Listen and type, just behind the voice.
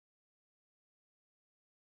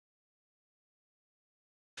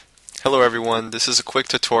Hello everyone, this is a quick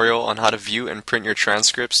tutorial on how to view and print your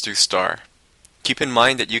transcripts through STAR. Keep in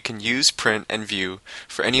mind that you can use print and view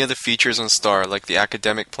for any of the features on STAR like the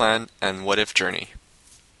academic plan and what if journey.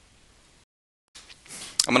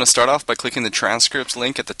 I'm going to start off by clicking the transcripts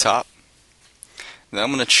link at the top. Then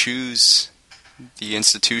I'm going to choose the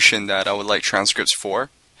institution that I would like transcripts for.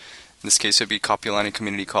 In this case it would be Kapiolani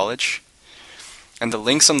Community College. And the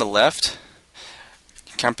links on the left,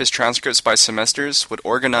 Campus Transcripts by Semesters, would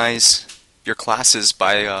organize your classes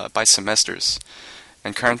by semesters.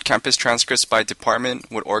 And Campus Transcripts by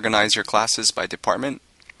Department would organize your classes by department.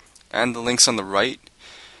 And the links on the right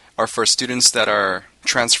are for students that are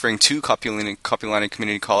transferring to Kapiolani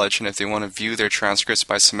Community College and if they want to view their transcripts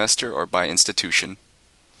by semester or by institution.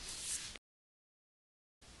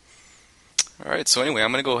 Alright, so anyway,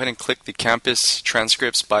 I'm going to go ahead and click the Campus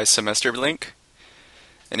Transcripts by Semester link.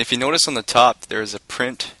 And if you notice on the top, there is a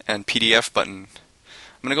print and PDF button.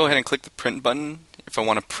 I'm going to go ahead and click the print button if I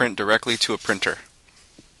want to print directly to a printer.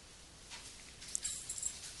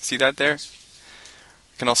 See that there?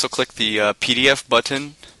 You can also click the PDF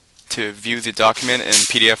button to view the document in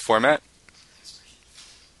PDF format.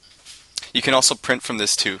 You can also print from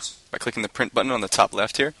this too by clicking the print button on the top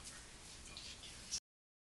left here.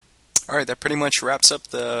 Alright, that pretty much wraps up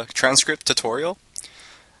the transcript tutorial.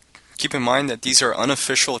 Keep in mind that these are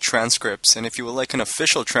unofficial transcripts, and if you would like an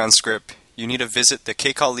official transcript, you need to visit the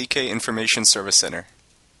Kekalike Information Service Center.